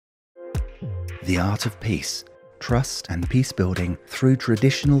The art of peace, trust and peace building through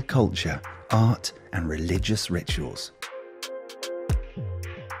traditional culture, art and religious rituals.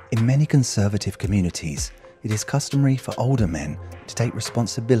 In many conservative communities, it is customary for older men to take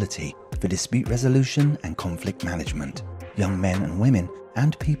responsibility for dispute resolution and conflict management. Young men and women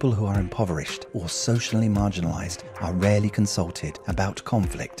and people who are impoverished or socially marginalized are rarely consulted about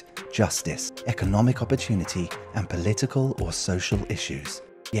conflict, justice, economic opportunity, and political or social issues.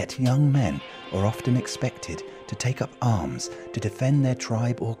 Yet young men are often expected to take up arms to defend their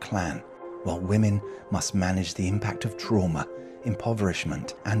tribe or clan, while women must manage the impact of trauma,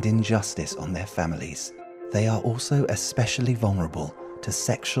 impoverishment, and injustice on their families. They are also especially vulnerable to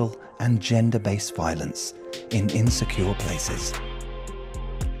sexual and gender-based violence in insecure places.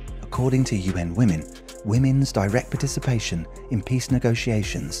 According to UN Women, women's direct participation in peace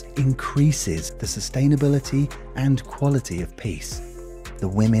negotiations increases the sustainability and quality of peace. The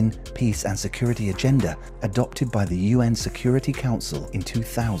Women, Peace and Security Agenda, adopted by the UN Security Council in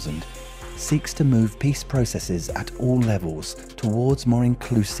 2000, seeks to move peace processes at all levels towards more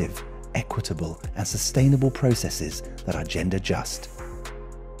inclusive, equitable and sustainable processes that are gender just.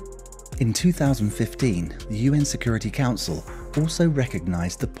 In 2015, the UN Security Council also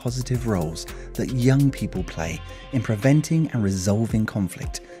recognized the positive roles that young people play in preventing and resolving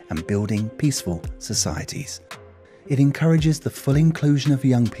conflict and building peaceful societies. It encourages the full inclusion of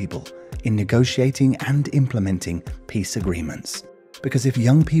young people in negotiating and implementing peace agreements. Because if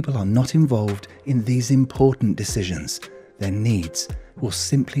young people are not involved in these important decisions, their needs will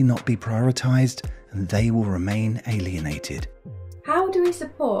simply not be prioritized and they will remain alienated. How do we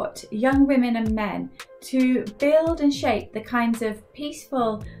support young women and men to build and shape the kinds of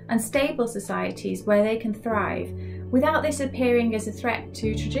peaceful and stable societies where they can thrive without this appearing as a threat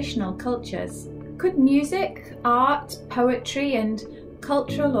to traditional cultures? Could music, art, poetry and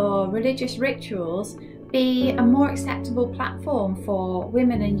cultural or religious rituals be a more acceptable platform for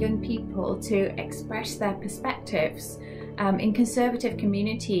women and young people to express their perspectives in conservative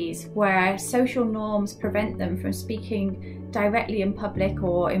communities where social norms prevent them from speaking directly in public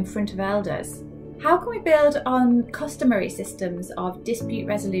or in front of elders? How can we build on customary systems of dispute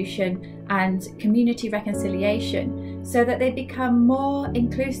resolution and community reconciliation so that they become more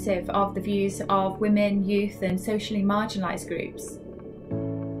inclusive of the views of women, youth and socially marginalised groups?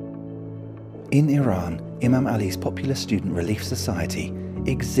 In Iran, Imam Ali's Popular Student Relief Society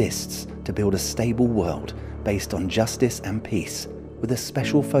exists to build a stable world based on justice and peace, with a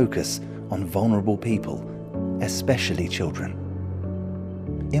special focus on vulnerable people, especially children.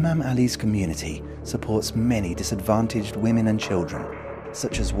 Imam Ali's community supports many disadvantaged women and children,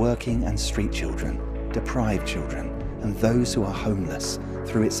 such as working and street children, deprived children, and those who are homeless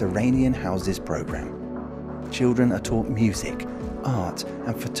through its Iranian Houses program. Children are taught music, art,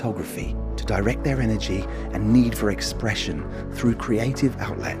 and photography to direct their energy and need for expression through creative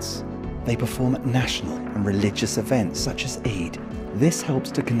outlets. They perform at national and religious events such as Eid. This helps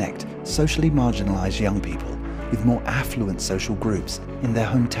to connect socially marginalized young people with more affluent social groups in their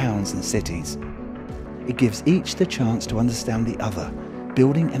hometowns and cities. It gives each the chance to understand the other,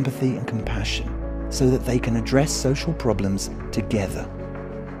 building empathy and compassion so that they can address social problems together.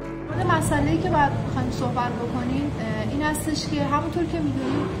 مسئله‌ای که باید بخوایم صحبت بکنیم این هستش که همونطور که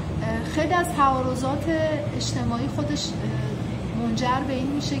می‌دونیم خیلی از تعارضات اجتماعی خودش منجر به این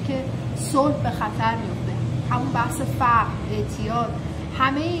میشه که صلح به خطر میفته. همون بحث فقر، اعتیاد،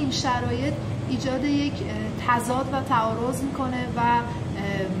 همه این شرایط ایجاد یک تضاد و تعارض میکنه و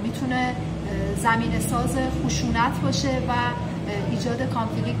میتونه زمینه ساز خشونت باشه و ایجاد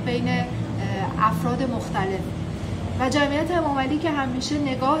کانفلیکت بین افراد مختلف. و جمعیت امام علی که همیشه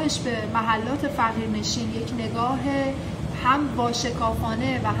نگاهش به محلات فقیرنشین یک نگاه هم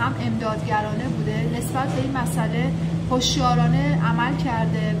واشکافانه و هم امدادگرانه بوده، نسبت به این مسئله هوشیارانه عمل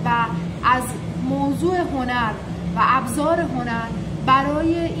کرده و از موضوع هنر و ابزار هنر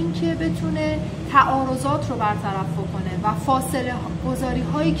برای اینکه بتونه تعارضات رو برطرف بکنه و فاصله گذاری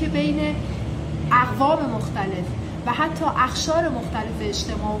هایی که بین اقوام مختلف و حتی اقشار مختلف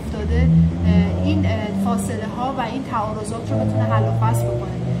اجتماع افتاده این فاصله ها و این تعارضات رو بتونه حل و فصل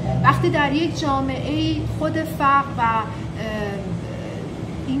بکنه. وقتی در یک جامعه خود فقر و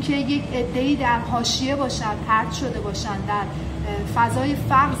اینکه یک عده‌ای در حاشیه باشن، طرد شده باشن، در فضای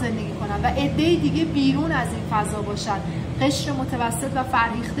فقر زندگی کنن و عده‌ای دیگه بیرون از این فضا باشن، قشر متوسط و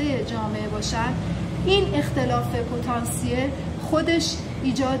فرهیخته جامعه باشن، این اختلاف پتانسیل خودش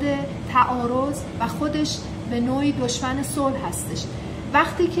ایجاد تعارض و خودش به نوعی دشمن صلح هستش.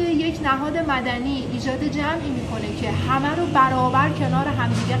 وقتی که یک نهاد مدنی ایجاد جمعی میکنه که همه رو برابر کنار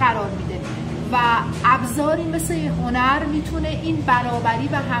همدیگه قرار میده و ابزاری مثل هنر میتونه این برابری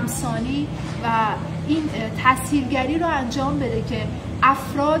و همسانی و این تسهیلگری رو انجام بده که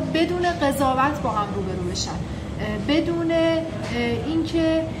افراد بدون قضاوت با هم روبرو بشن، بدون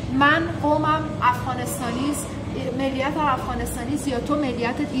اینکه من قومم افغانستانیست، ملیت افغانستانیست یا تو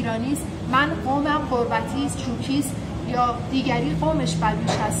ملیتت ایرانیست، من قومم قربتیست، چوکیست یا دیگری قومش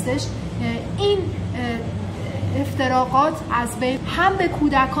بلوچ هستش. این افتراقات از بین هم به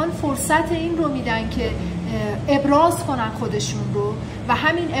کودکان فرصت این رو میدن که ابراز کنن خودشون رو و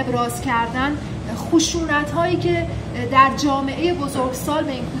همین ابراز کردن خشونت هایی که در جامعه بزرگسال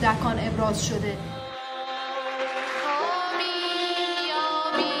به این کودکان ابراز شده.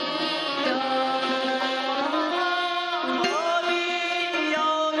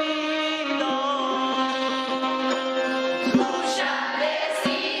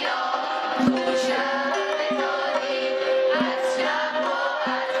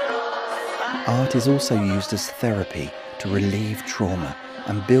 Art is also used as therapy to relieve trauma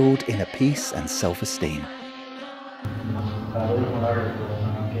and build inner peace and self-esteem.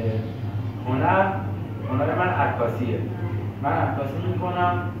 هنر من عکاسیه. من عکاسی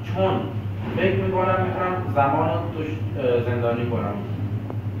میکنم چون فکر میکنم میتونم زمان رو توش زندانی کنم.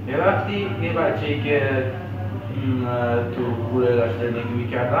 یه وقتی یه بچه‌ای که تو کوره داشت زندگی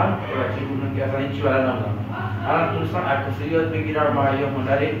میکردم، یه بچه‌ای بودم که اصلا هیچی بلد نبودم. الان تونستم عکاسی یاد بگیرم و یه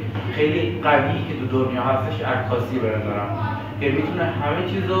هنری خیلی قوی که تو دنیا هستش عکاسی به نظرم که میتونه همه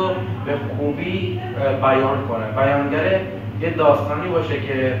چیزو به خوبی بیان کنه. بیانگر یه داستانی باشه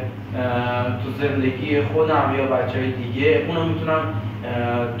که تو زندگی خودم یا بچه‌های دیگه اونو میتونم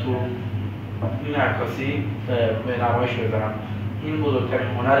تو این عکاسی به نمایش بذارم. این بزرگترین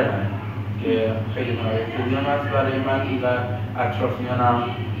هنر منه که خیلی هنر خوبی هم هست برای من و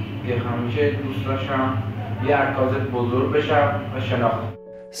اطرافیانم که همیشه دوست داشتم یه عکاس بزرگ بشم و شناخت.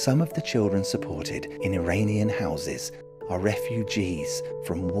 Some of the children supported in Iranian houses are refugees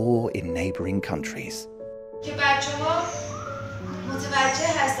from war in neighboring countries. که بچه‌ها متوجه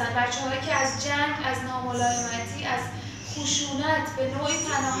هستن، بچه‌هایی که از جنگ، از ناملایمتی، از خشونت به نوعی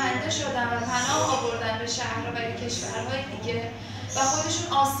پناهنده شدن و پناه آوردن به شهرها و کشورهای دیگه و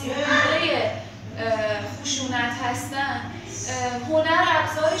خودشون آسیب دیده خشونت هستن، هنر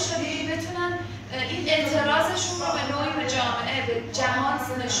ابزاری شده که بتونن این اعتراضشون رو به نوعی به جامعه، به جهان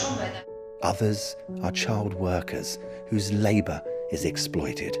نشون بدن. Others are child workers whose labor is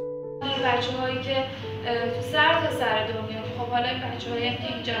exploited. بچه‌هایی که سر تا سر دنیا، خب حالا بچه‌هایی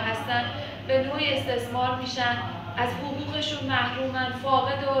که اینجا هستن به نوعی استثمار میشن، از حقوقشون محرومن،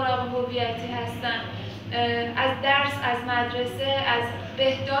 فاقد اوراق هویتی هستن، از درس، از مدرسه، از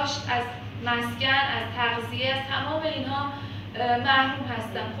بهداشت، از مسکن، از تغذیه، از تمام اینها محروم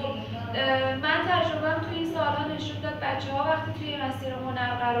هستن. خب من تجربه‌ام توی این سال‌ها نشون داد بچه‌ها وقتی توی مسیر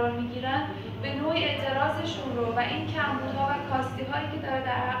هنر قرار میگیرن به نوعی اعتراضشون رو و این کمبودها و کاستی‌هایی که داره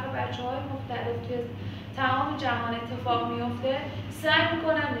در حق بچه‌های مختلف توی تمام جهان اتفاق میفته سعی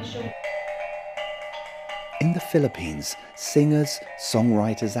می‌کنن نشون. In the Philippines, singers,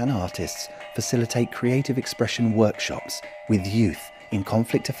 songwriters and artists facilitate creative expression workshops with youth in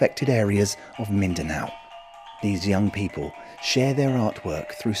conflict-affected areas of Mindanao. These young people share their artwork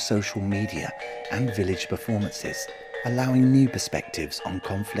through social media and village performances, allowing new perspectives on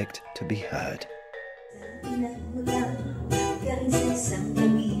conflict to be heard.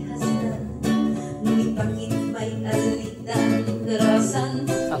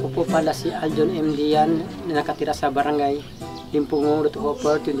 Ako po pala si Aljon M. Lian na nakatira sa barangay Limpungo,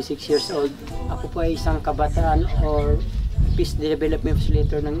 Hopper, 26 years old. Ako po ay isang kabataan or Peace Development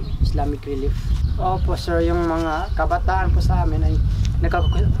Facilitator ng Islamic Relief. Opo sir, yung mga kabataan po sa amin ay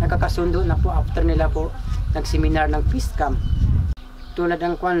nakakasundo na po after nila po nagseminar ng Peace Camp. Tulad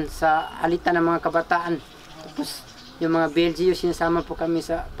ng kwan sa alitan ng mga kabataan. Tapos yung mga BLGU sinasama po kami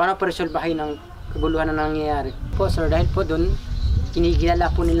sa para pa-resolbahin ng kaguluhan na nangyayari. Po sir, dahil po doon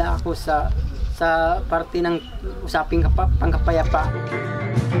kinigilala po nila ako sa parte ng usaping pangkapayapa.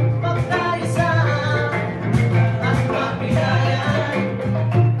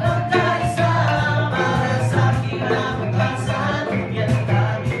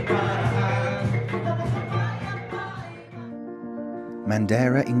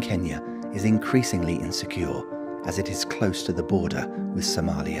 Mandera in Kenya is increasingly insecure as it is close to the border with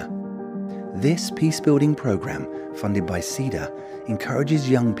Somalia. This peace-building program, funded by CEDA,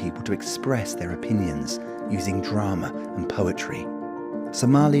 encourages young people to express their opinions using drama and poetry.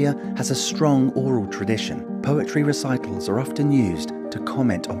 Somalia has a strong oral tradition. Poetry recitals are often used to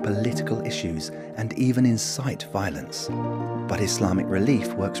comment on political issues and even incite violence. But Islamic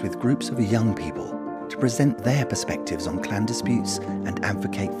Relief works with groups of young people to present their perspectives on clan disputes and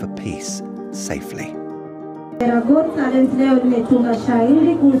advocate for peace safely. Got Talent leo nimetunga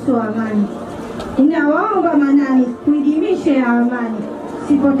shairi kuhusu amani. Ninawaomba manani kuidimishe amani.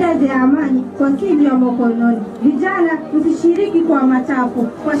 Sipoteze amani kwa kilio mkononi. Vijana msishiriki kwa machafu.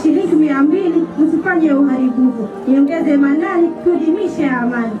 Kwa shilingi 200 msifanye uharibifu. Niongeze manani kuidimishe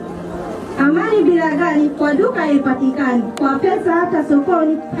amani. Amani bila gari kwa duka haipatikani, kwa pesa hata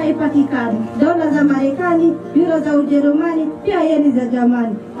sokoni haipatikani. Dola za Marekani, euro za Ujerumani, pia yeni za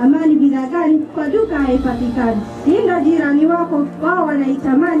Jamani. Amani bila gari kwa duka haipatikani. Linda jirani wako, wao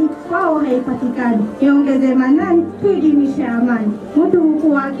wanaitamani, wao haipatikani. Niongeze manani, tuidimishe amani. Mtu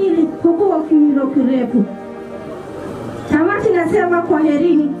hukua akili, hukua kimilo kirefu. Tamati nasema kwa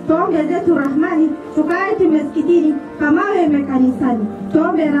herini, tuombe zetu Rahmani, tukae msikitini kama wewe kanisani.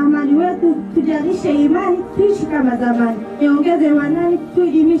 Tuombe Rahmani wetu, tujalishe imani, tuishi kama zamani. Niongeze manani,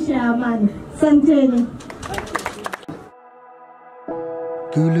 tuidimishe amani. Asanteni.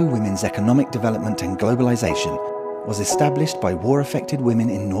 Gulu Women's Economic Development and Globalization was established by war-affected women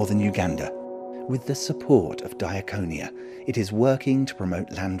in northern Uganda. With the support of Diaconia, it is working to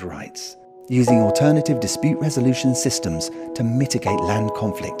promote land rights, using alternative dispute resolution systems to mitigate land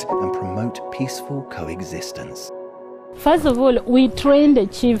conflict and promote peaceful coexistence. First of all, we train the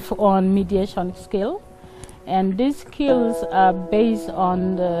chief on mediation skill, and these skills are based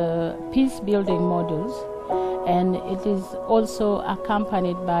on the peace-building modules, and it is also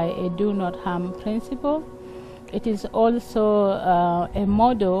accompanied by a do not harm principle. It is also a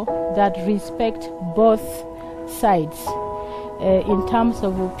model that respects both sides in terms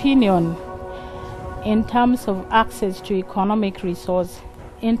of opinion, in terms of access to economic resource,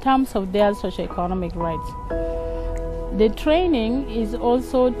 in terms of their socio-economic rights. The training is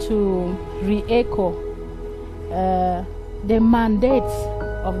also to re-echo the mandates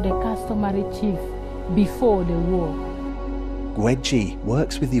of the customary chief before the war. Gweji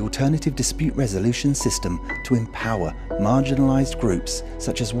works with the alternative dispute resolution system to empower marginalized groups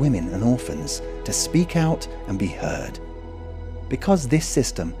such as women and orphans to speak out and be heard. Because this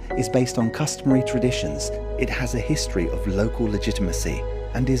system is based on customary traditions, it has a history of local legitimacy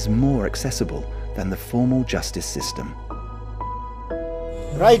and is more accessible than the formal justice system.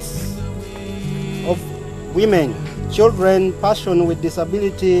 Rights of women, children, persons with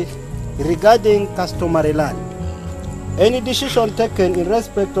disability regarding customary land. Any decision taken in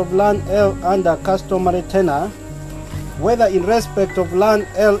respect of land held under customary tenure, whether in respect of land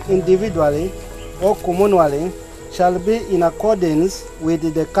held individually or communally, shall be in accordance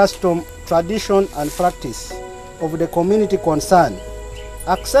with the custom, tradition and practice of the community concerned,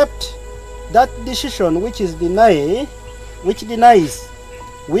 except that decision which denies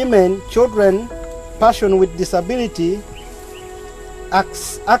women, children, persons with disability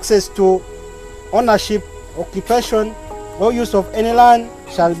access to ownership, occupation or use of any land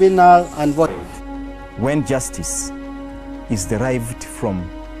shall be null and void. When justice is derived from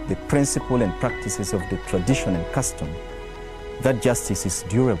the principle and practices of the tradition and custom, that justice is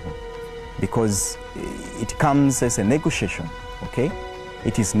durable because it comes as a negotiation, okay?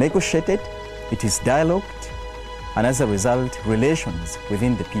 It is negotiated, it is dialogued, and as a result, relations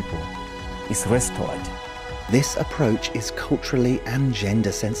within the people is restored. This approach is culturally and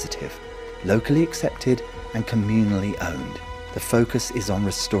gender sensitive, locally accepted and communally owned. The focus is on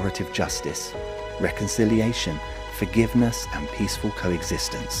restorative justice, reconciliation, forgiveness and peaceful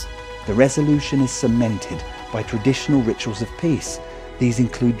coexistence. The resolution is cemented by traditional rituals of peace. These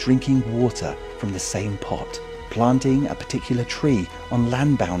include drinking water from the same pot, planting a particular tree on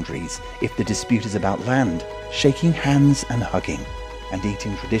land boundaries if the dispute is about land, shaking hands and hugging, and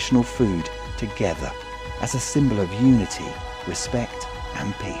eating traditional food together as a symbol of unity, respect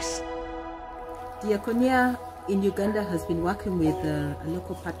and peace. Diaconia in Uganda has been working with a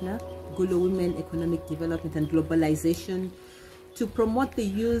local partner, Gulu Women Economic Development and Globalization, to promote the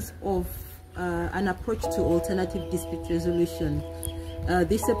use of an approach to alternative dispute resolution.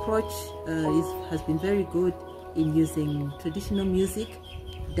 This approach has been very good in using traditional music,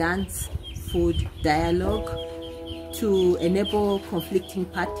 dance, food, dialogue to enable conflicting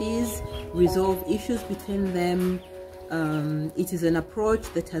parties, resolve issues between them. It is an approach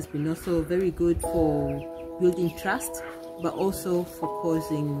that has been also very good for building trust, but also for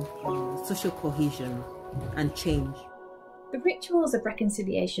causing social cohesion and change. The rituals of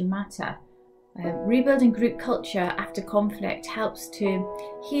reconciliation matter. Rebuilding group culture after conflict helps to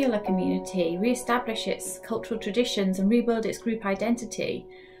heal a community, re-establish its cultural traditions and rebuild its group identity.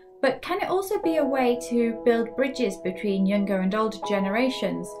 But can it also be a way to build bridges between younger and older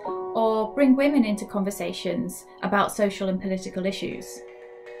generations, or bring women into conversations about social and political issues?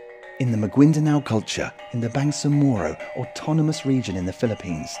 In the Maguindanao culture, in the Bangsamoro autonomous region in the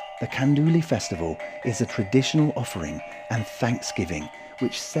Philippines, the Kanduli festival is a traditional offering and thanksgiving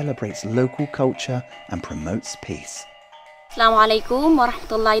which celebrates local culture and promotes peace. Assalamualaikum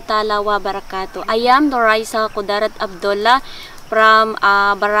warahmatullahi ta'ala wabarakatuh. I am Doraisa Kudarat Abdullah from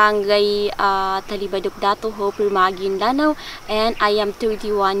Barangay Talibaduk Datuho, Maguindanao, and I am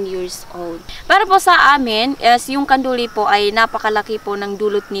 31 years old. Para po sa amin, yung kanduli po ay napakalaki po ng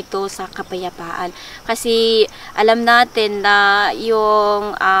dulot nito sa kapayapaan. Kasi alam natin na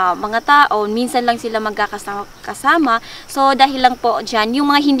yung mga tao, minsan lang sila magkakasama. So dahil lang po dyan,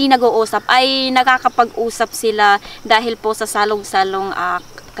 yung mga hindi nag-uusap ay nakakapag-usap sila dahil po sa salong-salong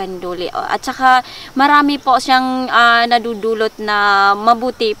kanduli. At saka marami po siyang nadudulot na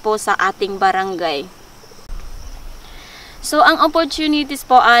mabuti po sa ating barangay. So ang opportunities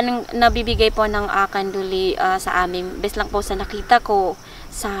po nabibigay po ng kanduli sa amin, best lang po sa nakita ko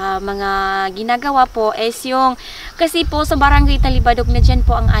sa mga ginagawa po is yung, kasi po sa barangay Talibadok na dyan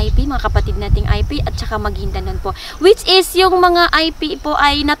po ang IP, mga kapatid nating IP at saka Maguindanao po, which is yung mga IP po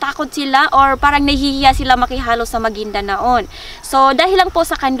ay natakot sila or parang nahihiya sila makihalo sa Maguindanao. So dahil lang po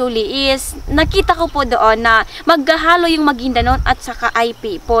sa kanduli is nakita ko po doon na maghahalo yung Maguindanao at saka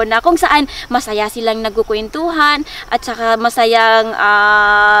IP po, na kung saan masaya silang nagkukwentuhan at saka masayang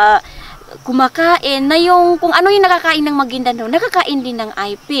kumakain na yung kung ano yung nakakain ng Maguindanao, nakakain din ng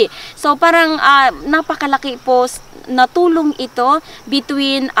IP. So parang napakalaki po na tulong ito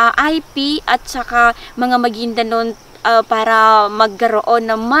between IP at saka mga Maguindanao para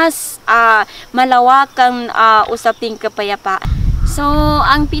magkaroon ng mas malawakang usaping kapayapaan. So,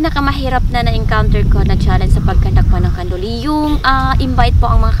 ang pinakamahirap na na-encounter ko na challenge sa pagkandak po ng kanduli, yung invite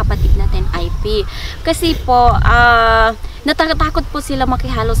po ang mga kapatid natin IP. Kasi po, natatakot po sila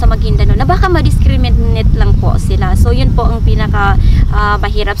makihalo sa Maguindanao na baka ma-discriminate lang po sila. So, yun po ang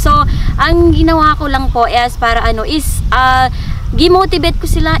pinaka-mahirap. So, ang ginawa ko lang po is para gimotivate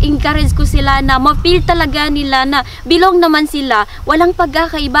ko sila, encourage ko sila na ma-feel talaga nila na belong naman sila. Walang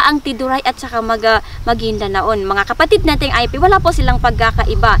pagkakaiba ang Tiduray at saka Maguindanao. Mga kapatid nating IP, wala po silang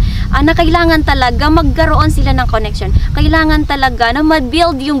pagkakaiba. Na kailangan talaga magkaroon sila ng connection. Kailangan talaga na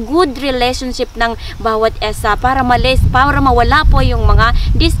ma-build yung good relationship ng bawat isa para mawala po yung mga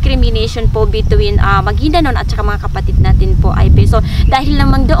discrimination po between Maguindanao at saka mga kapatid natin po IP. So, dahil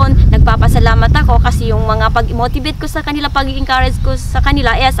naman doon, nagpapasalamat ako kasi yung mga pag-motivate ko sa kanila, pag-encourage ko sa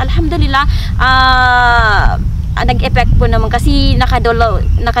kanila, yes, alhamdulillah, nag-effect po naman kasi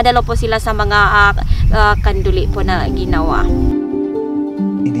nakadalo po sila sa mga kanduli po na ginawa.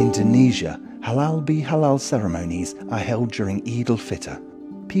 In Indonesia, halal bi halal ceremonies are held during Eid al-Fitr.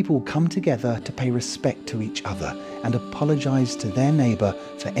 People come together to pay respect to each other and apologize to their neighbor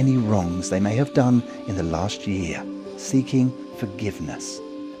for any wrongs they may have done in the last year, seeking forgiveness.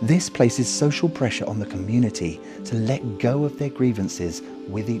 This places social pressure on the community to let go of their grievances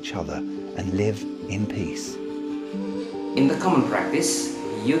with each other and live in peace. In the common practice,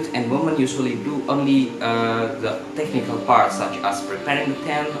 youth and women usually do only the technical parts such as preparing the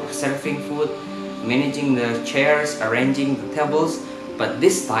tent or serving food, managing the chairs, arranging the tables, but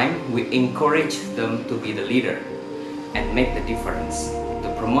this time we encourage them to be the leader and make the difference, to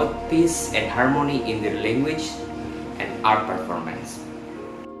promote peace and harmony in their language and art performance.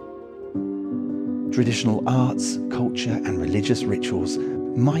 Traditional arts, culture and religious rituals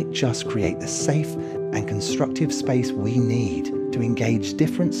might just create the safe and constructive space we need to engage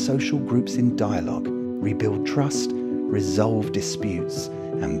different social groups in dialogue, rebuild trust, resolve disputes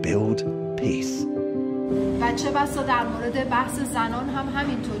and build peace. بچه بسا در مورد بحث زنان هم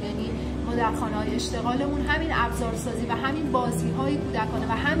همینطور، یعنی ما در خانه‌های اشتغالمون همین ابزارسازی و همین بازی‌های کودکانه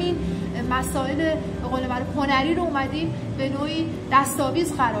و همین مسائل به قول معروف هنری رو اومدیم به نوعی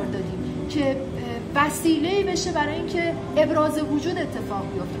دستاویز قرار دادیم که وسیله‌ای بشه برای اینکه ابراز وجود اتفاق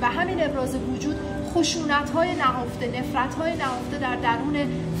بیفته و همین ابراز وجود خشونت‌های نهفته، نفرت‌های نهفته در درون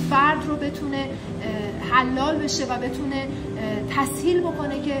فرد رو بتونه حلال بشه و بتونه تسهیل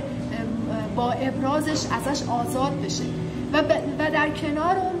بکنه که با ابرازش ازش آزاد بشه و در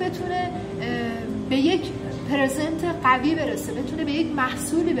کنار اون بتونه به یک پرزنت قوی برسه، بتونه به یک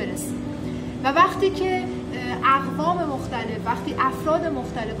محصولی برسه. و وقتی که اقوام مختلف، وقتی افراد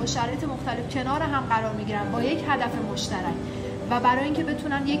مختلف با شرایط مختلف کنار هم قرار میگیرن با یک هدف مشترک و برای اینکه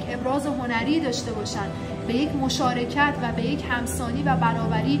بتونن یک ابراز هنری داشته باشن، به یک مشارکت و به یک همسانی و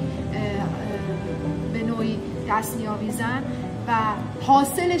برابری به نوعی دست می‌آویزن و و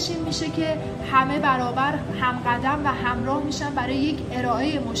حاصلش این میشه که همه برابر همقدم و همراه میشن برای یک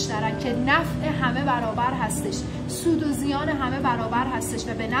ارائه مشترک که نفع همه برابر هستش، سود و زیان همه برابر هستش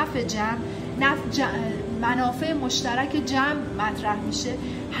و به نفع جمع، منافع مشترک جمع مطرح میشه.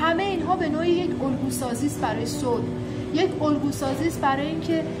 همه اینها به نوعی یک الگوسازی است برای صلح، یک الگوسازی است برای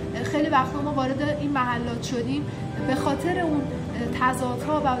اینکه خیلی وقتا ما وارد این محلات شدیم به خاطر اون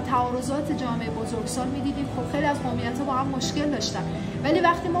تضادها و تعارضات جامعه بزرگسال میدیدیم خب خیلی از قومیت‌ها با هم مشکل داشتن، ولی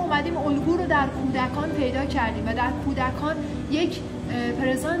وقتی ما اومدیم الگو رو در کودکان پیدا کردیم و در کودکان یک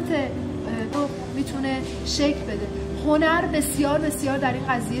پرزنت رو میتونه شکل بده. هنر بسیار بسیار در این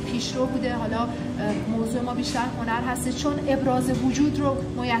قضیه پیشرو بوده. حالا موضوع ما بیشتر هنر هست چون ابراز وجود رو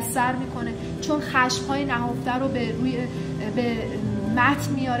میسر میکنه، چون خشم‌های نهفته رو به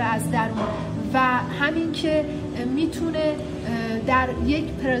متن میاره از درون و همین که میتونه در یک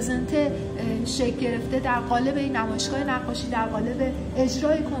پرزنت شکل گرفته در قالب نمایشگاه نقاشی، در قالب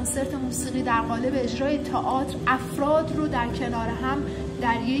اجرای کنسرت موسیقی، در قالب اجرای تئاتر افراد رو در کنار هم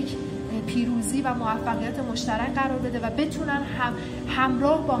در یک پیروزی و موفقیت مشترک قرار بده و بتونن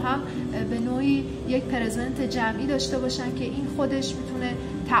همراه با هم به نوعی یک پرزنت جمعی داشته باشن که این خودش میتونه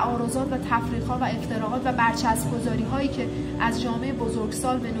تعارضات و تفریقات و افتراقات و برچسب‌گذاری هایی که از جامعه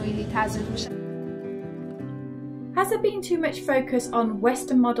بزرگسال به نوعی تزریق میشه. Has there been too much focus on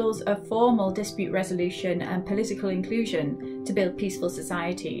Western models of formal dispute resolution and political inclusion to build peaceful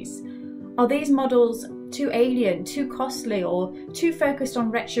societies? Are these models too alien, too costly, or too focused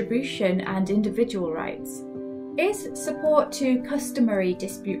on retribution and individual rights? Is support to customary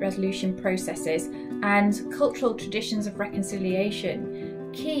dispute resolution processes and cultural traditions of reconciliation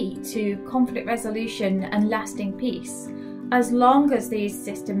key to conflict resolution and lasting peace, as long as these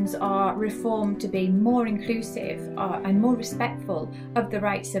systems are reformed to be more inclusive and more respectful of the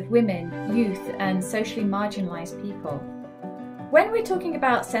rights of women, youth, and socially marginalised people? When we're talking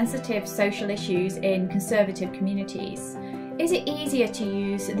about sensitive social issues in conservative communities, is it easier to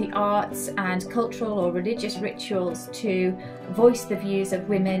use the arts and cultural or religious rituals to voice the views of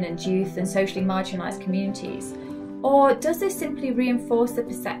women and youth and socially marginalised communities? Or does this simply reinforce the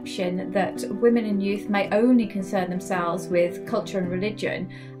perception that women and youth may only concern themselves with culture and religion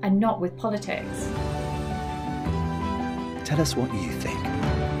and not with politics? Tell us what you think.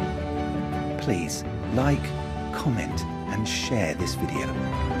 Please like, comment and share this video.